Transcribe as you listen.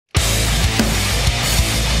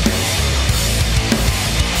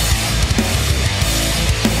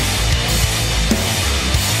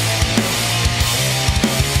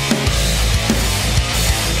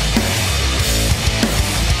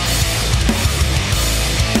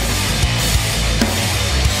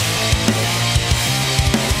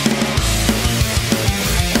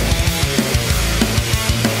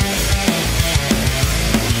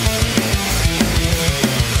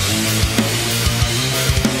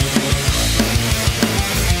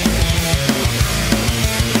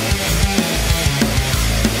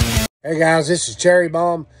Hey guys, this is Cherry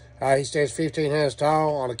Bomb. He stands 15 hands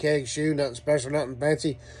tall on a keg shoe, nothing special, nothing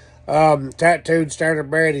fancy. Tattooed, standard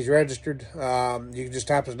bred, he's registered. You can just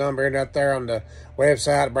type his number in out there on the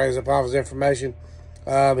website. It brings up all his information.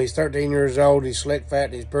 He's 13 years old. He's slick, fat,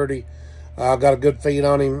 and he's pretty. Got a good feed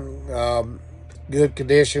on him. Good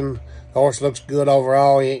condition. The horse looks good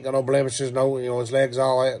overall. He ain't got no blemishes. No, his legs,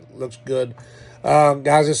 all that looks good.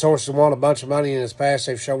 Guys, this horse has won a bunch of money in his past.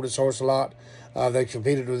 They've showed this horse a lot. They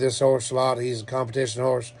competed with this horse a lot. He's a competition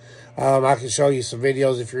horse. I can show you some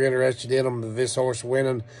videos if you're interested in them of this horse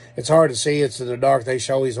winning. It's hard to see. It's in the dark. They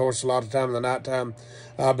show these horses a lot of time in the nighttime.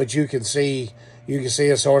 But you can see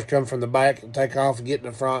this horse come from the back and take off and get in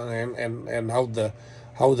the front and hold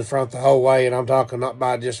the front the whole way. And I'm talking not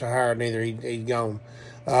by just a hair neither. He's gone.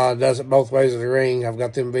 Does it both ways of the ring. I've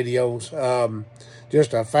got them videos.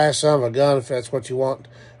 Just a fast son of a gun if that's what you want.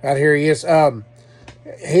 Right here he is.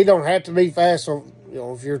 He don't have to be fast. So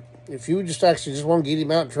if you just want to get him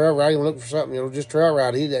out and trail ride him, look for something, just trail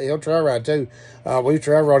ride. He'll trail ride too. We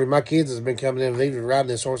trail rode him. My kids has been coming in and even riding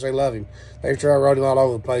this horse. They love him. They trail rode him all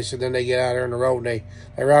over the place, and then they get out there on the road and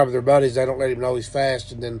they ride with their buddies. They don't let him know he's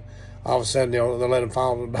fast, and then all of a sudden they'll let him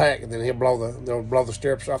fall to the back, and then they'll blow the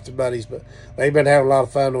stirrups off the buddies. But they've been having a lot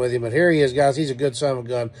of fun with him. But here he is, guys. He's a good son of a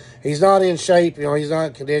gun. He's not in shape. He's not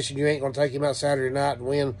in condition. You ain't going to take him out Saturday night and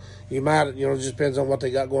win. You might, it just depends on what they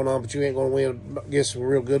got going on, but you ain't going to win, get some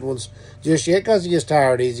real good ones just yet because he gets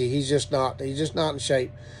tired easy. He's just not in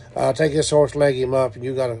shape. Take this horse, leg him up, and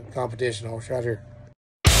you got a competition horse right here.